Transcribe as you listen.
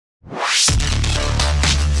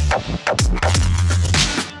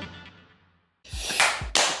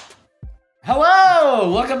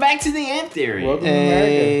Hello! Welcome back to the Amp Theory. Welcome to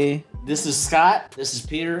America. This is Scott, this is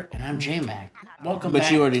Peter, and I'm J-Mac. Welcome back.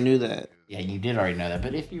 But you already knew that. Yeah, you did already know that,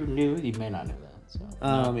 but if you're new, you may not know that. So,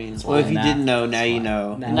 I mean, well, if you didn't know, now you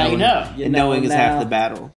know. Now you know. And knowing is half the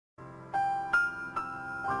battle.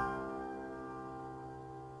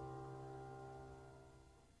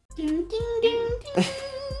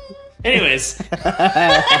 Anyways.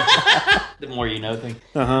 The more you know thing.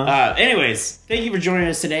 Anyways, thank you for joining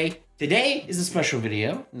us today. Today is a special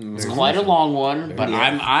video. It's quite a long one, but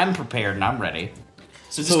I'm prepared and I'm ready.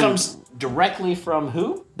 So this comes directly from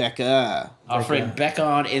who? Becca. Our friend Becca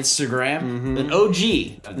on Instagram. An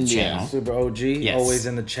OG of the channel. Super OG. Yes. Always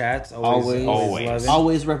in the chats. Always.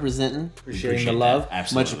 Always representing. Appreciating the love.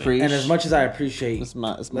 Absolutely. Much appreciated. And as much as I appreciate, it's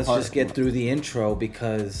my let's just get through the intro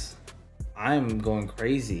because I'm going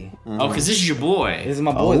crazy. Oh, because this is your boy. This is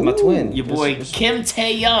my boy. It's my twin. Your boy Kim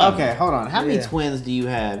Taehyung. Okay, hold on. How many twins do you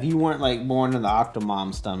have? You weren't like born in the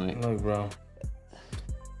Octomom stomach. Look, bro.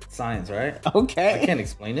 Science, right? Okay. I can't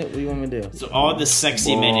explain it. What do you want me to do? So all the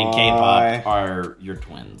sexy men in K-pop are your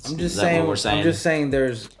twins. I'm just saying. I'm just saying.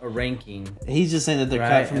 There's a ranking. He's just saying that they're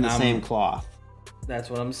cut from the same cloth. That's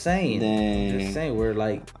what I'm saying. Dang. I'm just saying we're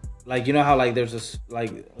like you know how like there's a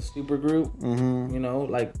super group. You know,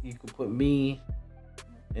 like you could put me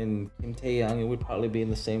and Kim Taehyung, and we'd probably be in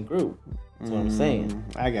the same group. That's what I'm saying.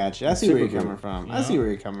 I got you. I see where you're coming from. I see where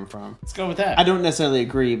you're coming from. Let's go with that. I don't necessarily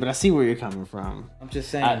agree, but I see where you're coming from. I'm just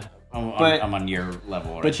saying. I'm on your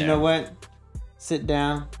level. Right but you know what? Sit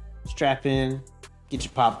down, strap in, get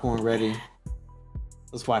your popcorn ready.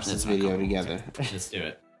 Let's watch this video together. Let's do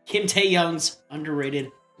it. Kim Taehyung's underrated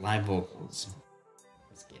live vocals.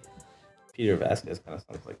 Let's get it. Peter Vasquez kind of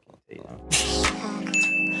sounds like Kim Taehyung.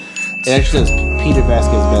 It actually says Peter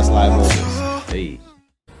Vasquez's best live vocals. Hey.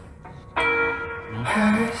 I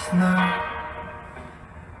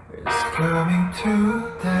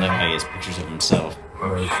love how he has pictures of himself. I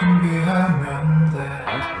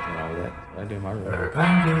do my role. I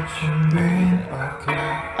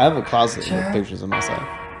have a closet with pictures of myself.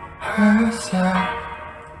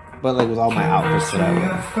 But like with all my outfits that I wear. You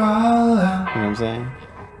know what I'm saying?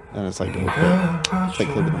 And it's like, it's like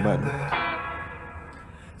clicking the button.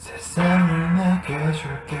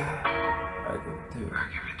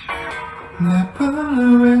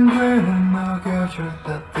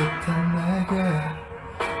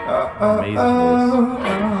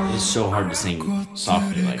 It's so hard to sing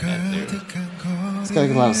softly like that, dude. It's got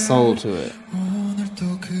like a lot of soul to it.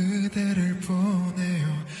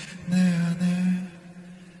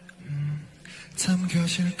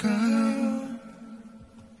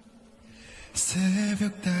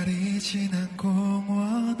 새벽달이 지난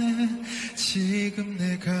공원에 지금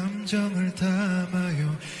내 감정을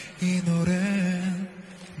담아요 이 노래는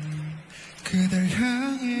그댈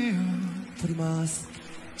향해요 부리마스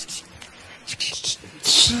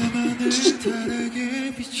밤하늘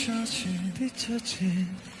다르게 비춰진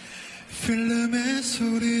필름의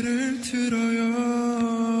소리를 들어요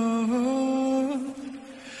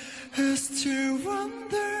I still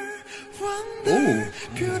wonder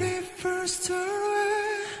beautiful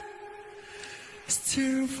story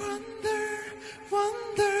still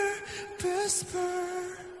wonder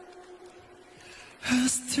whisper I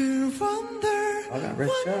still wonder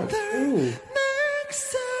next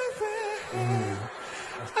surrender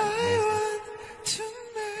I want to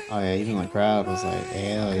make Oh yeah, even the crowd was like,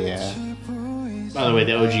 hell yeah. By the way,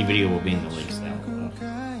 the OG video will be in the links down below.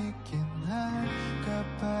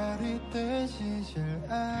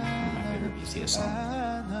 My favorite BTS song.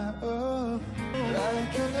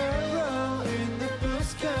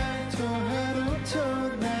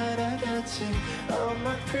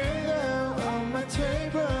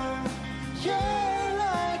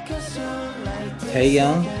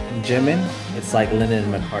 Taehyung and Jimin, it's like Lennon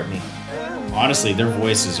and McCartney. Honestly, their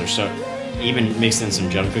voices are so... Even mixing some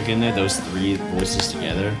Jungkook in there, those three voices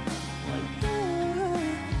together.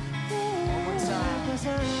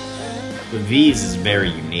 But V's is very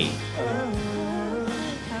unique.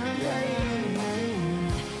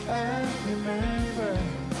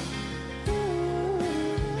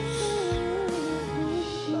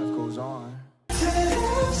 Life goes on.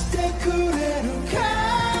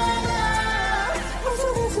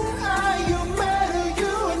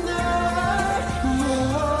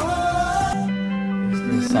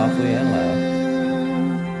 Softly and loud.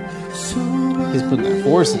 He's putting that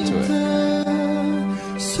force into it.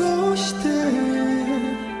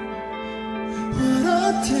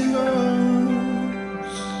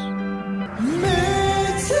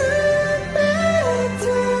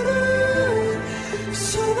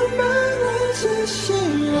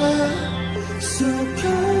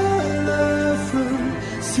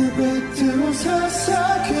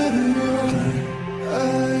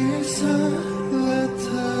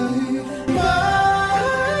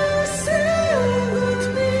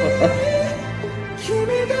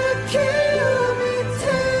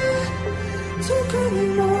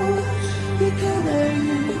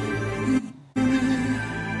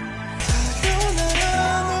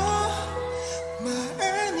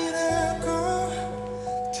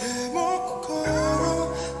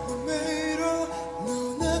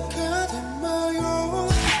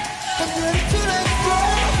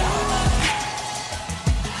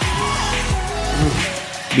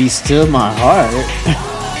 Be still my heart.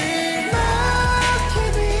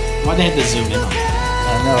 Why'd they have to zoom in on that?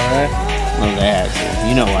 I know, right? Well, they had to.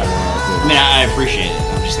 You know why they had I mean, I appreciate it.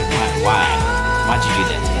 I'm just like, why? Why'd you do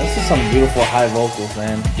that to me? This is some beautiful high vocals,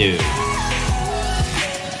 man. Dude.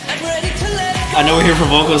 I know we're here for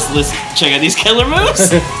vocals. Let's check out these killer moves.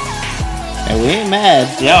 to. And we ain't mad.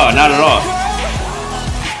 No, not at all.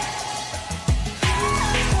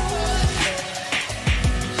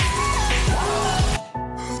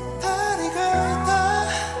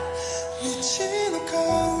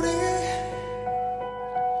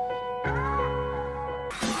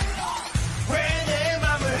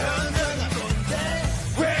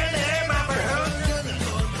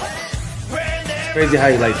 Crazy how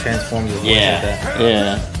he like transforms his voice Yeah. like that.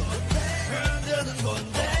 Yeah.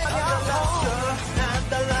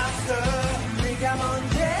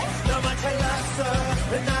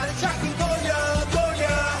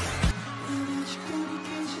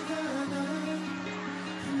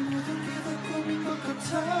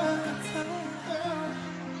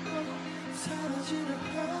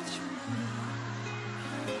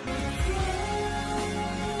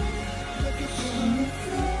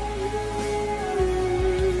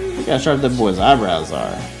 Look how sharp that boy's eyebrows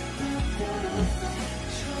are.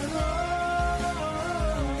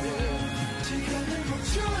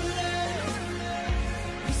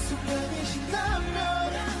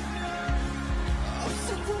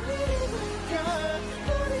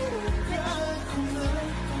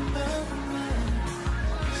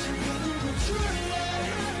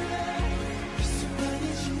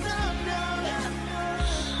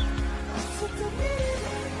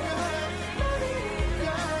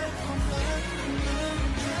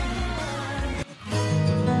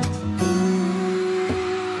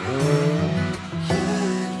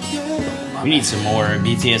 We need some more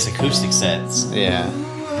BTS acoustic sets. Yeah.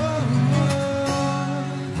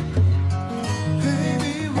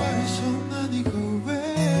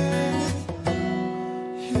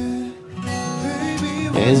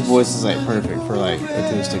 Yeah, his voice is like perfect for like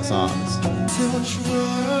acoustic songs.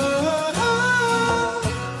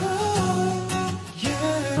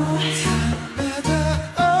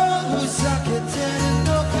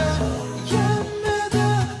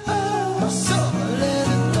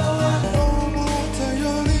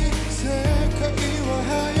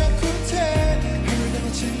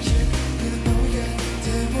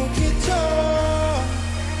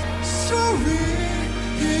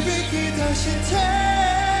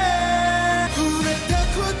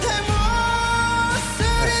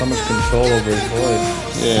 Has so much control over his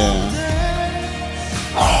voice. Yeah.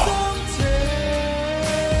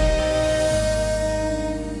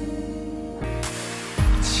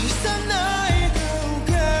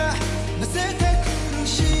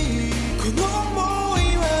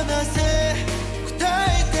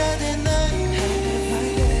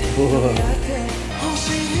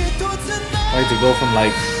 Like to go from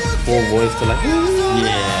like full voice to like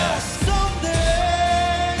Yeah.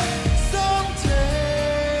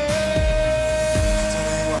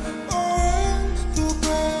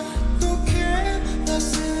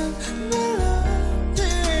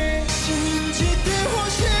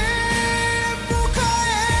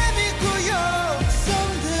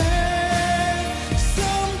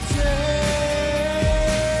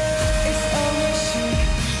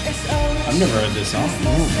 I've never heard this song.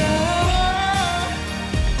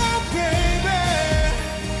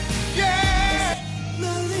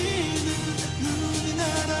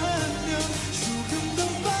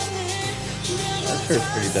 That shirt's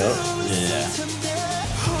pretty dope. Yeah.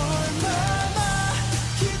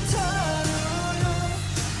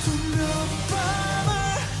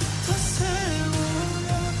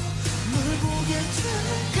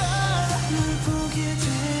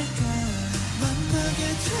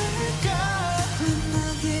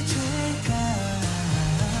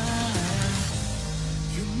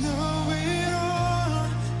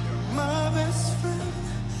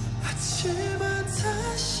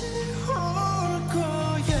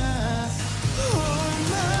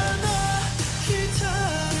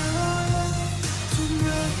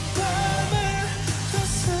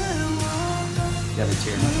 Got a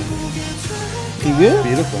tear. You good?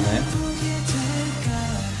 Beautiful, man.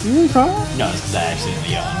 You really cry? No, it's because I actually am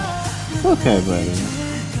young. Okay, buddy.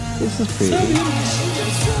 This is pretty.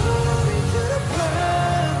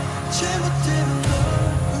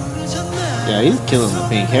 Yeah, he's killing the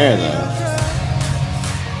pink hair though.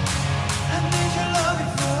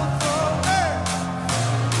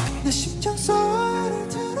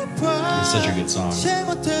 It's such a good song.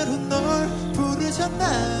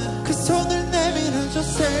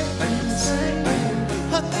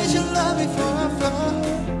 need your love before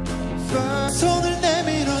손을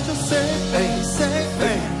내밀어줘 say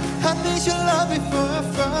say I need your love before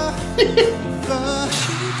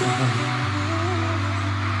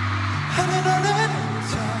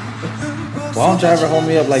Why don't you ever hold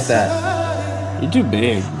me up like that? You're too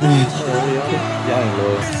big. Young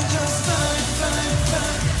Lord.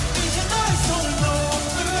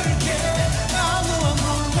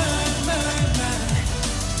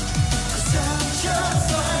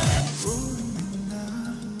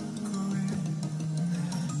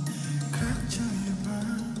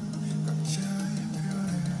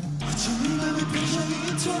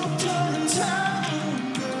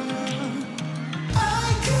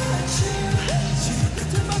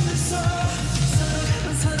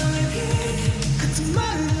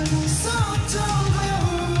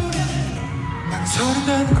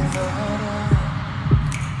 소리나는 걸 알아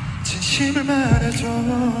진심을 말해줘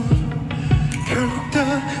결국 다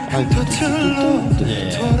흩어질러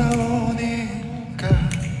돌아오니까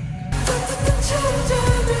따뜻한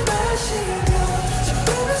차를 마시며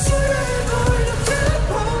지금의 술을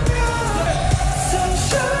걸려다보며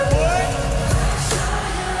Sunshine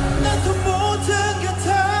나도 모든 게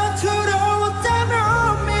다 두려웠다면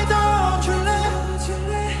믿어줄래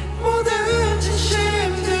모든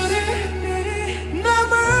진심들이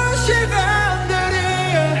남은 시간들이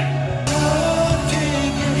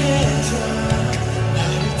터지게 해줘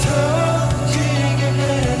나를 터지게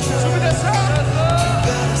해줘 준비됐어?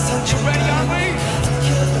 You ready, are we?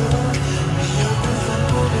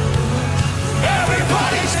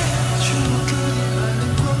 Everybody! 추억들이 많은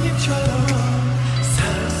꽃잎처럼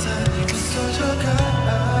살살이 부서져가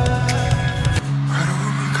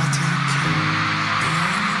외로움이 가득해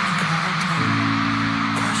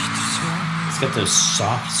It's got those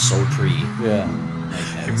soft, sultry, Yeah.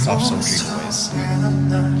 soft, sultry voice.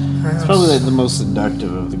 It's probably like the most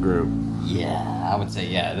seductive of the group. Yeah, I would say,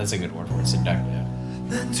 yeah, that's a good word for it, seductive.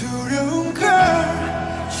 난 두려운 걸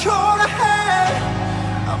초라해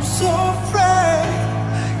I'm so afraid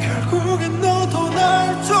결국엔 너도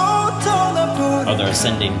날 쫓아나버려 Oh, they're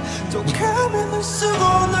ascending. 또 가면을 쓰고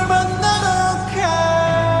널 만나러 가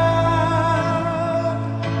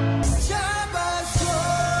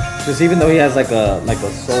잡아줘 Just even though he has like a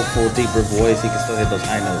soulful, deeper voice, he can still hit those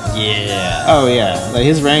high notes. Yeah. Oh yeah, like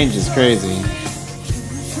his range is crazy.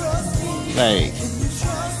 Like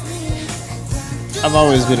I've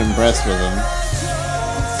always been impressed with him.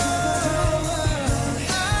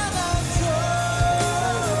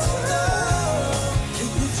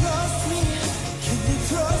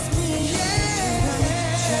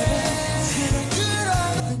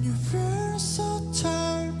 And you feel so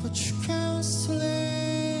tired but you can't sleep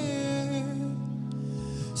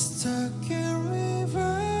Stuck in reverse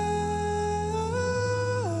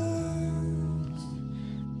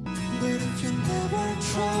But if you never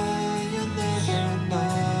try you never know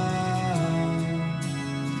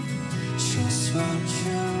Just what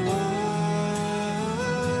you want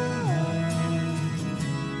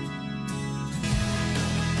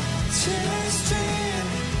Tears stream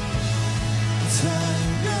Turn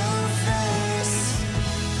your face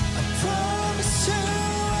I promise you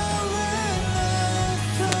I will learn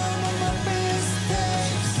from all my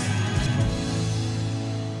mistakes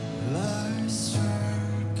Life's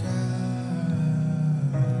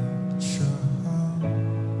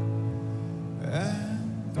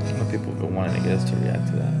Some people have been wanting to get us to react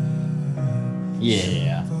to that.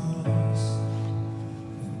 Yeah.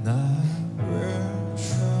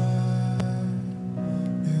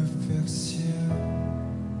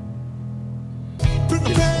 Bring a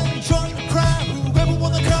band, join the crowd, whoever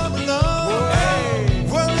wanna come along.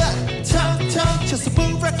 Roll up, tongue, just a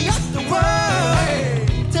boom, record up the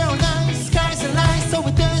world. Down night, skies are light, so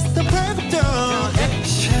it is the perfect dawn.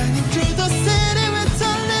 Shining through the city with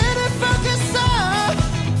a little focus on.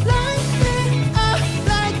 Light me up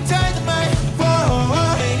like dynamite.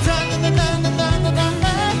 Whoa,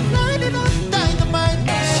 light it up, dynamite.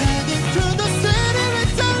 Shining through the city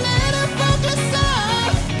with a little focus on.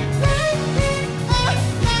 Light me up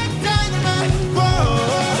like dynamite.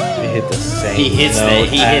 Whoa. He hit the same. He hits note that.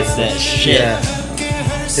 He as- hits that shit. Yeah.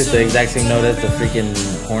 Hit the exact same note as the freaking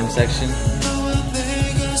horn section. 너와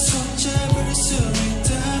내가 손잡을 수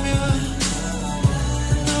있다면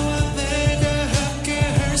너와 내가 함께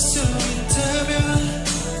할 수 있다면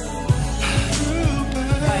하루밤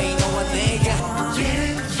너와 내가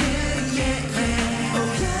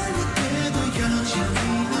어디에도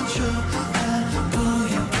여지는 줘 I'm boy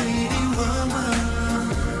pretty woman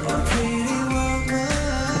pretty woman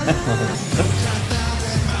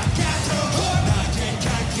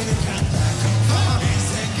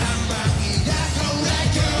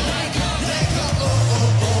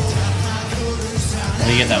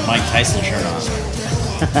They get that Mike Tyson shirt on.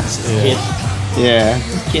 Kid. Yeah.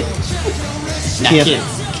 Kid. Not Kid. kid.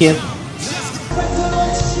 Kid.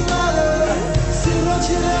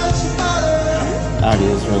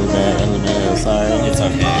 Audio's really bad. LMAO, sorry. It's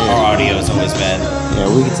okay. Our audio is always bad.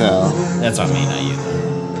 Yeah, we can tell. That's on me, not you.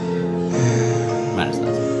 Minus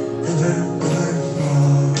that.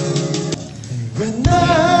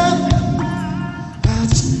 난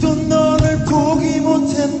아직도 너를 포기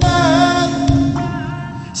못해 난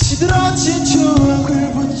시들어진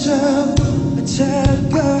추억을 붙잡고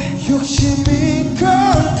잘까 욕심인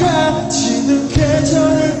걸까 지는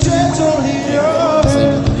계절을 되돌리려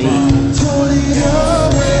해 돌리려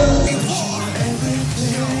해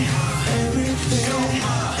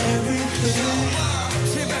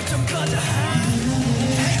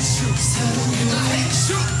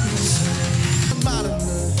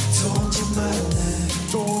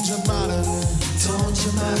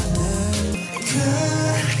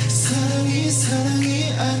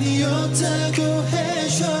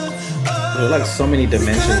There are like so many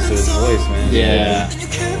dimensions to his voice, man. Yeah.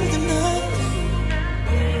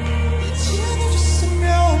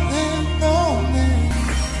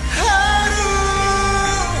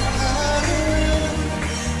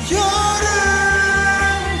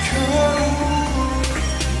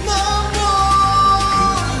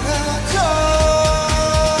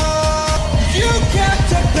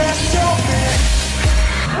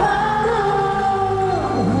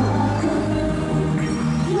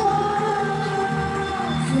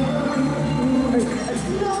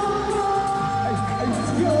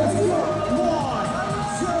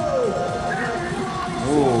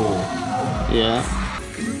 Yeah.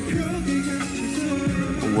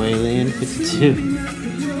 Wayland 52.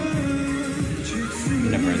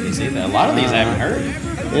 Never heard these either. A lot of these I haven't heard.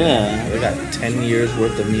 Yeah. They got 10 years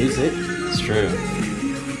worth of music. It's true.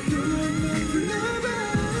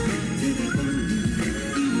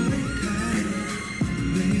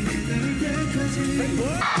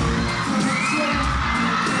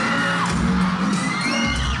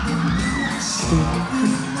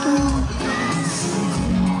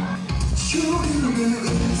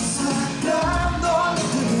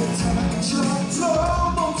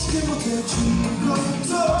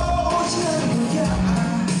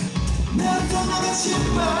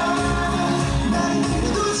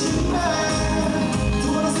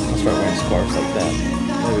 I'll start wearing scarves like that.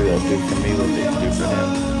 Maybe they'll do for me what they do for him.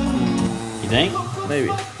 You think? Maybe.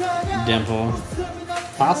 Dimple.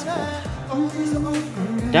 Possible.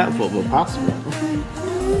 Doubtful, but possible.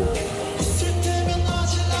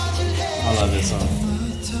 I love this song.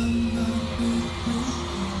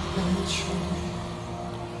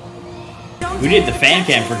 We did the fan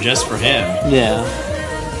cam just for him. Yeah.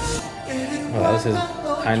 Oh, that was his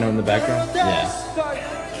high note in the background? Yeah.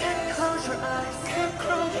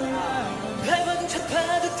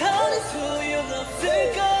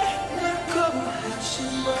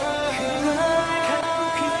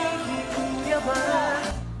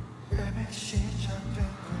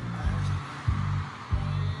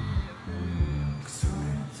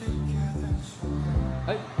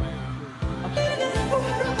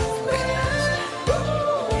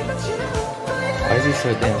 Why is he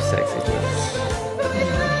so damn sexy, bro?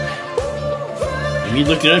 You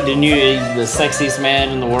looked it up, didn't you? The sexiest man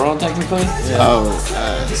in the world, technically? Yeah. Oh,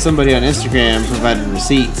 somebody on Instagram provided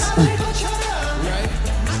receipts.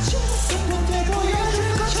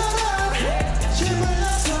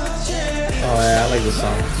 Oh yeah, I like this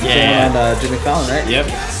song. Yeah. It's on Jimmy Fallon, right? Yep.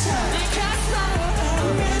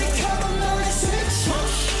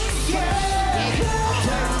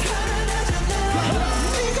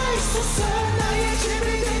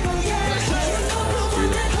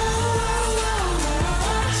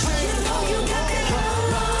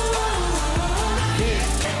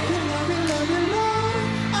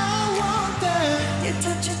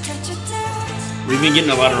 We've been getting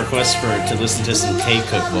a lot of requests to listen to some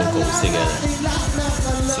Taehyung vocals together.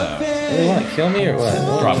 So They want to kill me or what?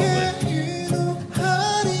 probably.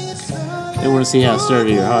 They want to see how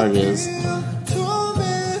sturdy your heart is.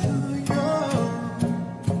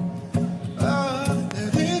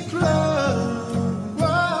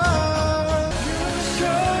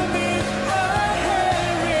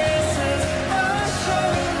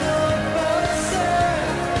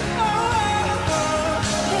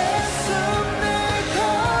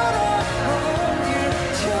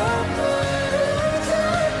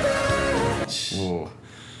 Ooh.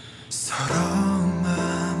 서러운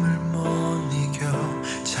마음을 못 이겨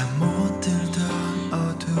잠 못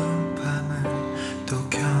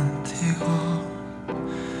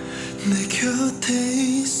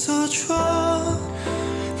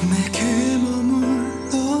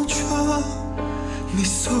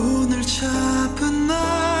잡은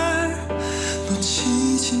날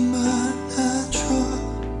놓치지 말아줘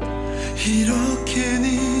이렇게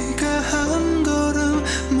네가 한 걸음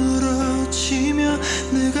멀어지면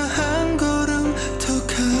내가 한 걸음 더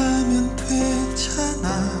가면 되잖아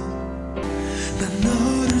난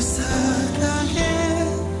너를 사랑해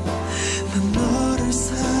난 너를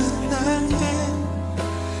사랑해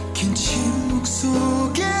긴 침묵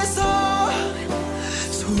속에서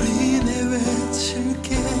소리내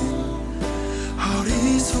외칠게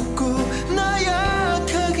어리석고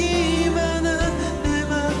나약하기만 한 내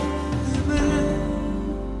마음을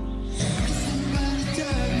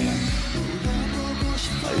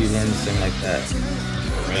How do you learn to sing like that?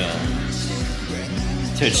 Real.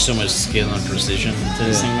 Touch so much skill and precision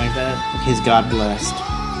to sing like that. He's God blessed.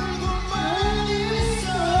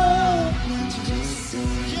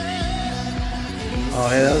 Oh,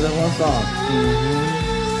 hey, that was that one song.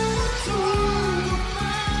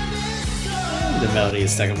 The melody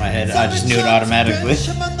is stuck in my head. I just knew it automatically. It's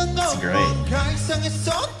great. I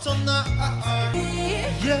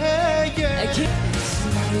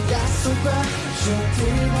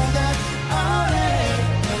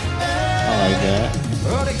like that.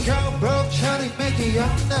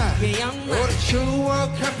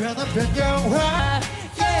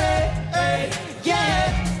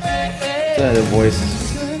 The voice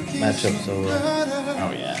match up so well.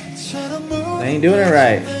 Oh yeah. They ain't doing it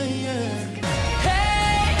right.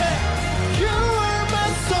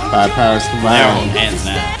 5 powers They're on combined. hands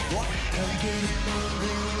now.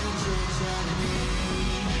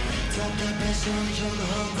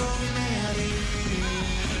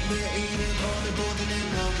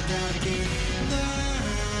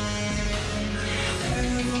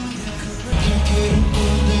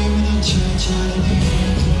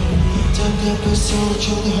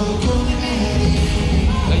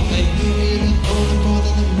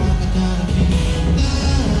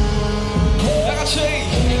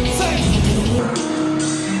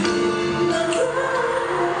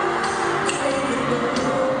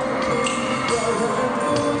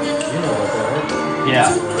 Yeah,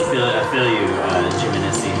 I feel you,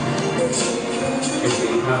 Jimenez.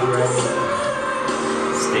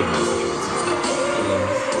 Stigma.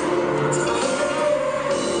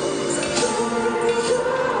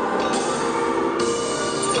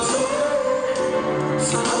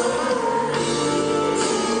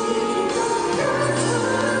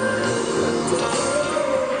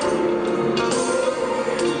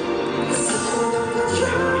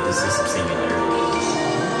 Maybe we just see some similarities.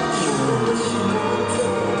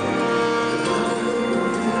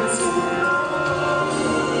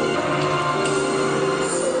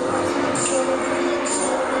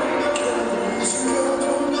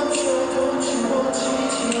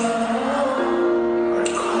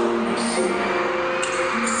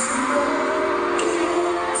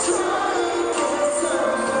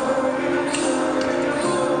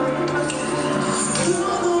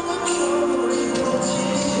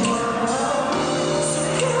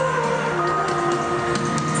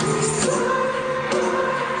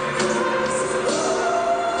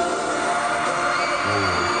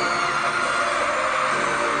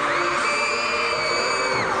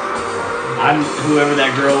 I'm whoever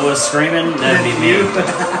that girl was screaming. That'd be me. You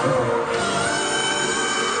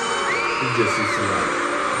just see some like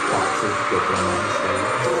toxic people on stage.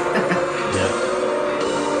 Yep.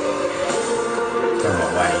 Talking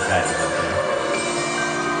about whitey tights up there.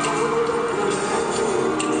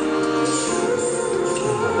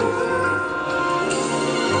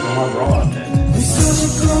 There's more bra up there. This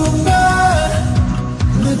is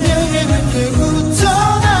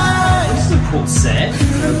a cool set.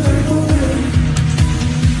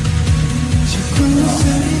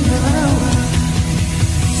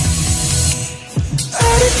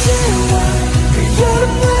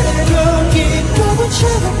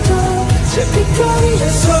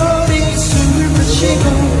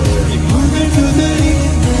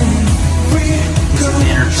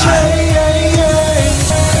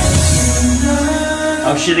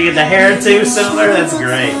 Oh shit, they get the hair too similar? That's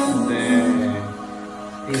great.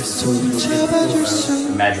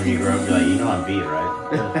 Imagine when you grow up, you're like, you know I'm beat, right?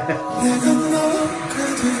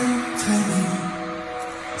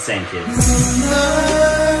 Same kid.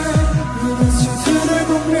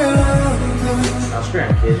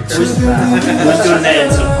 Australian kid. Who's doing that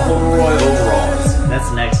in some corduroy overalls? That's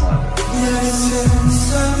next level.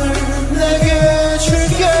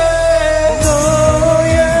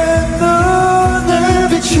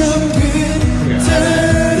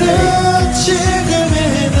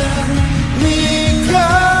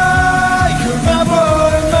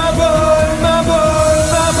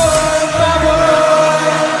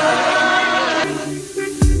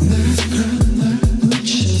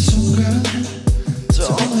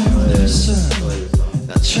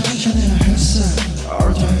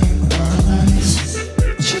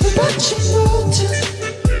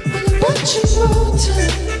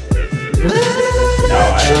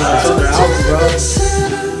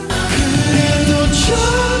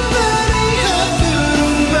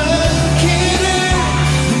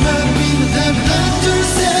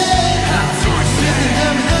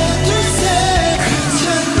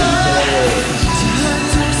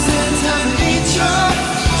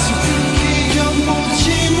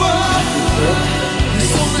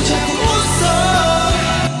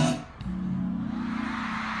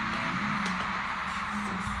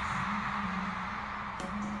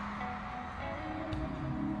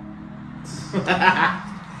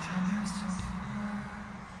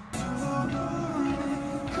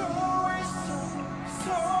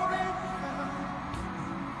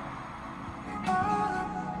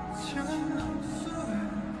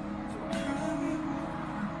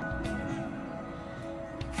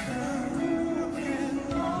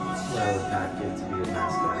 not get to be a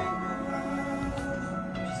mask guy.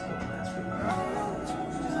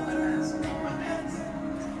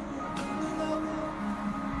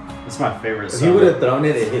 It's my favorite If song. he would have thrown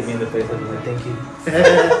it, it hit me in the face. I'd be like, thank you.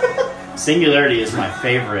 Singularity is my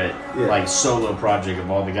favorite Yeah. like solo project of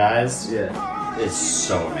all the guys. Yeah. It's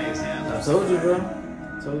so amazing. I told you, bro. I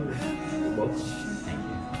told you. You're welcome. Thank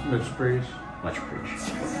you. Much appreciated. Much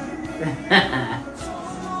appreciated.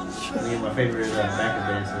 Yeah, my favorite backup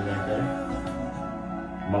dancer right there.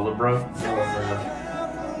 Mullet bro. Mullet, bro.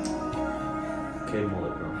 Okay,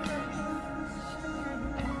 mullet, bro.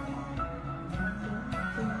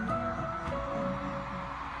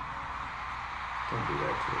 Don't do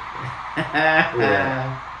that to it, bro.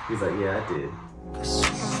 Yeah. He's like, yeah, I did.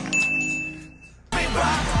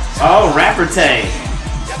 Oh, Rapper Tay.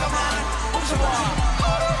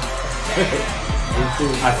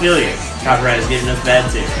 I feel you. Copyright is getting us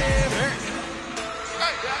bad too.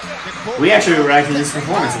 We actually reacted to this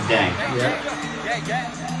performance of Dang. Yeah.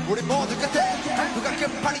 우리 모두 같아 누가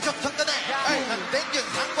급하니 적당하네 난 땡겨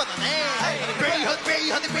상관하네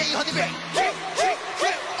베이허니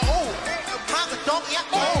오 방은 똥이야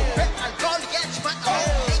오 배알 걸리겠지만 오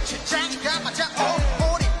이춘장이가 맞아 오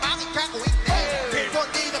우리 망이 가고 있네 빌본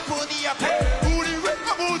니가 뿐이 앞에 우리 왜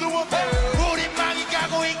아무도 없어 우리 망이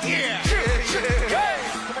가고 있기에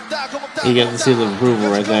You get to see the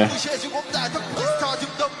approval right there.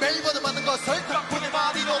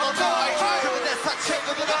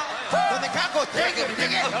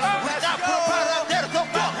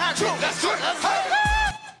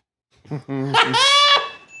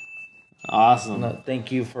 Awesome. No,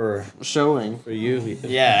 thank you for Showing. you.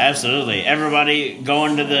 Yeah, absolutely. Everybody go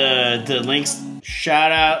into the links.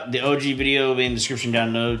 Shout out the OG video will be in the description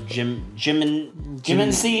down below. Jimincy.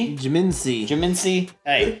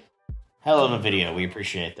 Hey, hell of a video. We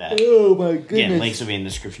appreciate that. Oh my goodness. Again, links will be in the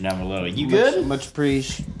description down below. You good? Much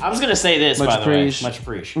appreciate. I was gonna say this, by the way. Much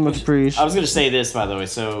appreciate. Much appreciate. I was gonna say this, by the way.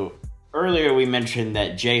 So earlier we mentioned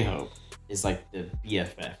that J-Hope is like the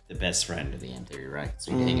BFF, the best friend of the Ant Theory, right?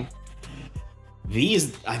 So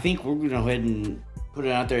V's, I think we're gonna go ahead and put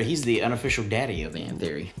it out there. He's the unofficial daddy of the Ant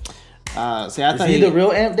Theory. See, I Is thought he the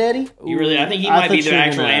real Amp Daddy? You really? I think he might be the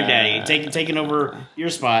actual Amp Daddy, taking over your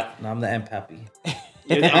spot. No, I'm the Amp Pappy.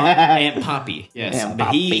 You're the Amp Poppy, yes. Amp But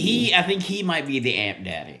Poppy. I think he might be the Amp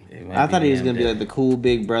Daddy. I thought he was gonna be like the cool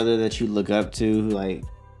big brother that you look up to, who like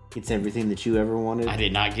gets everything that you ever wanted. I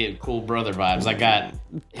did not get cool brother vibes. I got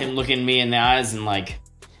him looking me in the eyes and like,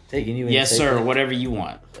 taking you. yes sir, whatever you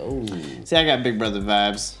want. Oh, See, I got big brother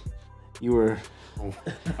vibes. You were.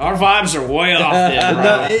 Our vibes are way off there, bro.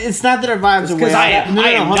 No, it's not that our vibes are way Because I off.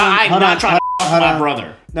 am not trying to fuck my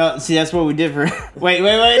brother. No, see, that's where we differ. Wait,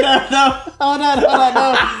 no, hold on,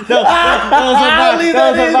 no, it's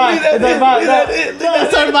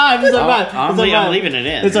our vibe. I'm leaving it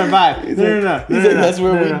in. It's our vibe. No. that's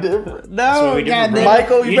where we differ. No, goddamn.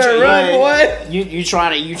 Michael, you better run, boy. You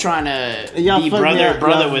trying to Y'all be fuck me up,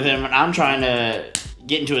 brother y'all. with him, and I'm trying to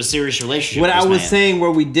get into a serious relationship. What with I this was man. saying,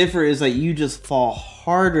 where we differ, is like you just fall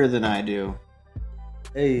harder than I do.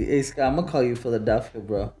 Hey, Scott, I'm gonna call you Philadelphia,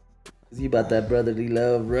 bro. Cause you about that brotherly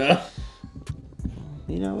love, bro.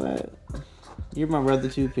 You know what? You're my brother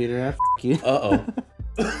too, Peter. I f you.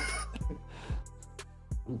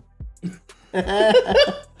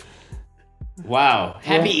 Wow.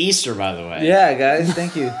 Happy Easter, by the way. Yeah, guys,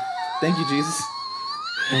 thank you. Thank you, Jesus.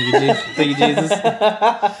 Thank you, Jesus.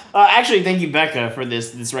 Actually, thank you, Becca, for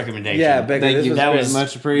this recommendation. Yeah, Becca, Thank this you. was That great. was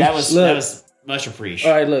much appreciated. That was much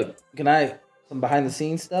appreciated. All right, look. Can I some behind the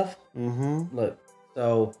scenes stuff? Mm-hmm. Look,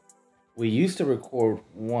 so we used to record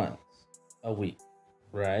once a week,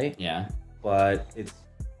 right? Yeah. But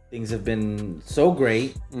things have been so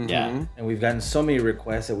great, Yeah. and we've gotten so many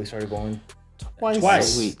requests that we started going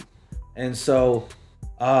Twice a week. And so,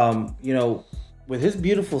 you know, with his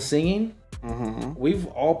beautiful singing, we've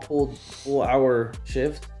all pulled full-hour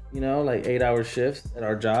shifts, you know, like 8-hour shifts at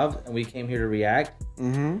our jobs, and we came here to react.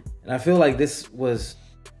 And I feel like this was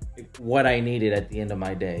what I needed at the end of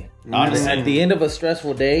my day. Honestly. At the end of a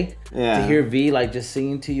stressful day, Yeah. to hear V like just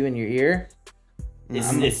singing to you in your ear.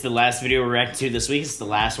 It's the last video we're reacting to this week. It's the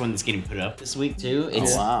last one that's getting put up this week too.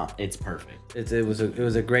 It's, wow. It's perfect. It was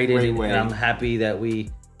a great ending, way. and I'm happy that we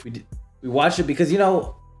watched it because, you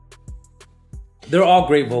know, they're all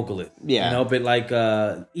great vocalists. Yeah. You know, but like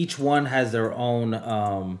each one has their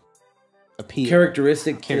own Appeal.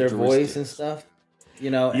 characteristic to their voice and stuff. You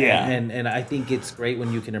know, Yeah. and I think it's great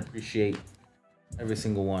when you can appreciate every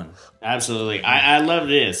single one. Absolutely. I love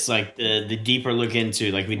this. Like the deeper look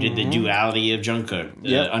into, like we did the duality of Jungkook,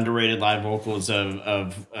 the underrated live vocals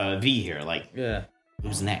of V here. Like Yeah.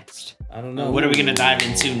 who's next? I don't know. What are we gonna dive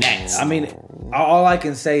into next? I mean, all I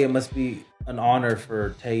can say, it must be an honor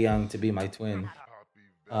for Taehyung to be my twin.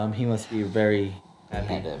 He must be very I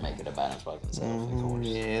had to make it about himself, of course.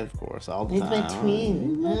 Yeah, of course, all the He's time. my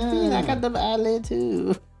twin. I got the eyelid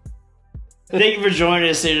too. Thank you for joining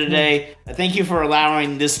us here today. Thank you for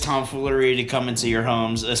allowing this tomfoolery to come into your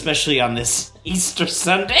homes, especially on this Easter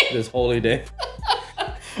Sunday. This holy day.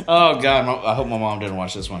 Oh, God. I hope my mom didn't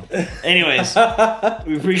watch this one. Anyways,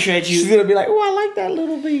 we appreciate you. She's going to be like, oh, I like that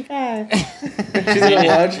little big guy. She's going to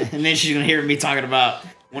watch. And then she's going to hear me talking about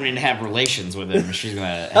wanting to have relations with him. She's going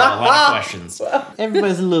to have a lot of questions.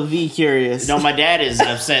 Everybody's a little V curious. No, my dad is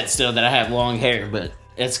upset still that I have long hair, but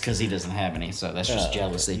it's because he doesn't have any, so that's just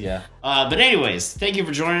jealousy. Yeah. But anyways, thank you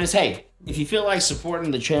for joining us. Hey, if you feel like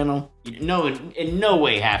supporting the channel, you know, in no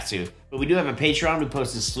way have to, but we do have a Patreon. We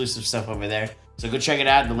post exclusive stuff over there, so go check it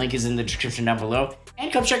out. The link is in the description down below.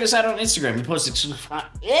 And come check us out on Instagram. We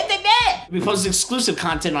post exclusive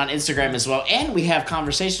content on Instagram as well, and we have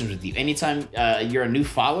conversations with you. Anytime you're a new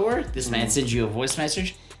follower, this man sends you a voice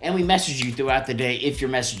message, and we message you throughout the day if you're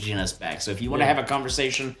messaging us back. So if you want to have a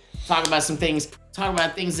conversation, talk about some things, talk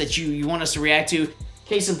about things that you want us to react to.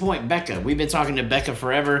 Case in point, Becca. We've been talking to Becca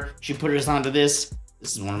forever. She put us onto this.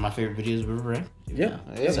 This is one of my favorite videos we've ever read.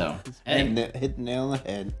 Yep. So, hit the nail on the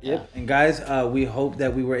head. Yep. And guys, we hope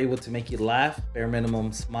that we were able to make you laugh, bare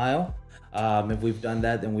minimum smile. If we've done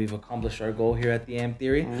that, then we've accomplished our goal here at the AM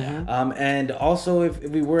Theory. And also, if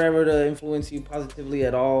we were ever to influence you positively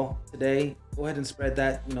at all today, go ahead and spread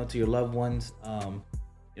that, to your loved ones.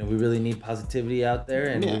 We really need positivity out there,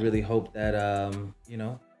 and we really hope that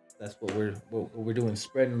that's what we're doing,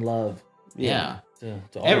 spreading love. Yeah. To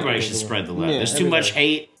everybody should spread the love. There's too much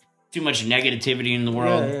hate, too much negativity in the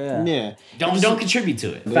world. Yeah. Don't contribute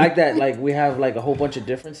to it. The fact that we have a whole bunch of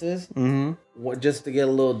differences, just to get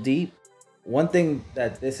a little deep. One thing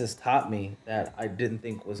that this has taught me that I didn't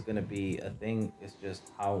think was gonna be a thing is just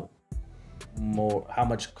how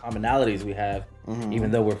much commonalities we have, even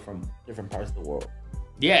though we're from different parts of the world.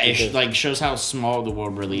 Yeah, it shows how small the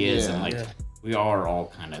world really is, and we are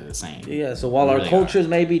all kind of the same. Yeah, so while our cultures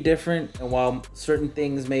may be different, and while certain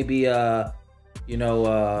things may be a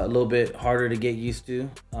little bit harder to get used to,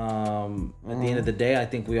 at the end of the day, I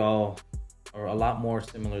think we all are a lot more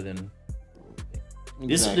similar than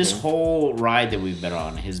this whole ride that we've been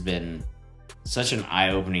on has been such an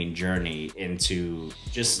eye-opening journey into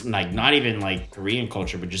just not even Korean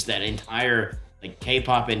culture, but just that entire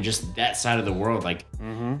K-pop and just that side of the world. Like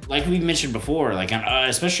we mentioned before,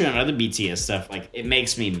 especially on other BTS stuff, it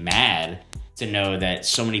makes me mad to know that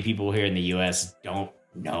so many people here in the US don't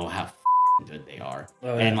know how good they are.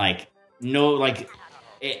 And I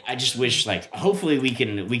just wish hopefully we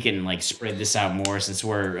can spread this out more, since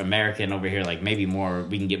we're American over here. Maybe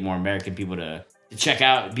we can get more American people to check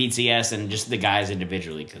out BTS and just the guys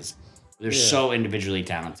individually, because they're so individually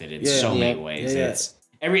talented in so many ways. It's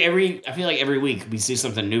I feel like every week we see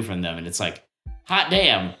something new from them, and it's hot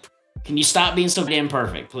damn, can you stop being so damn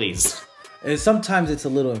perfect, please? And sometimes it's a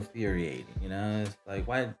little infuriating, It's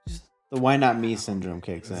the why not me syndrome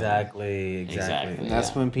kicks in. Exactly. And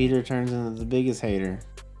that's when Peter turns into the biggest hater.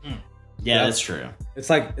 Yeah, that's true.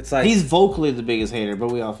 It's like he's vocally the biggest hater,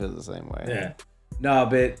 but we all feel the same way. Yeah. No,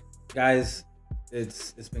 but guys,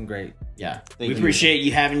 it's been great. Yeah. We appreciate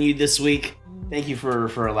you having you this week. Thank you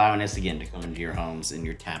for allowing us again to come into your homes and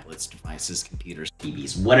your tablets, devices, computers,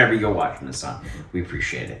 TVs, whatever you're watching this on. We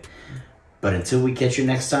appreciate it. But until we catch you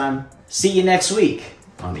next time, see you next week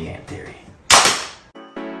on The AM Theory.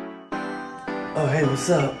 Oh, hey, what's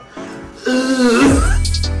up?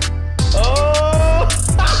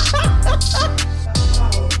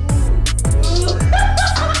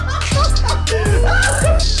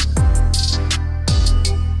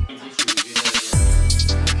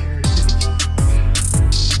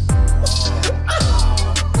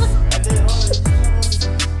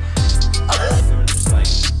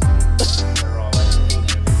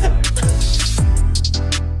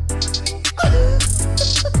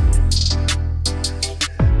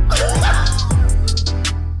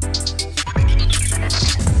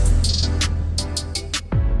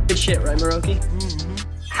 Shit, right, Maroki?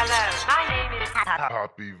 Hello, my name is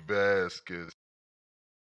Happy Vasquez.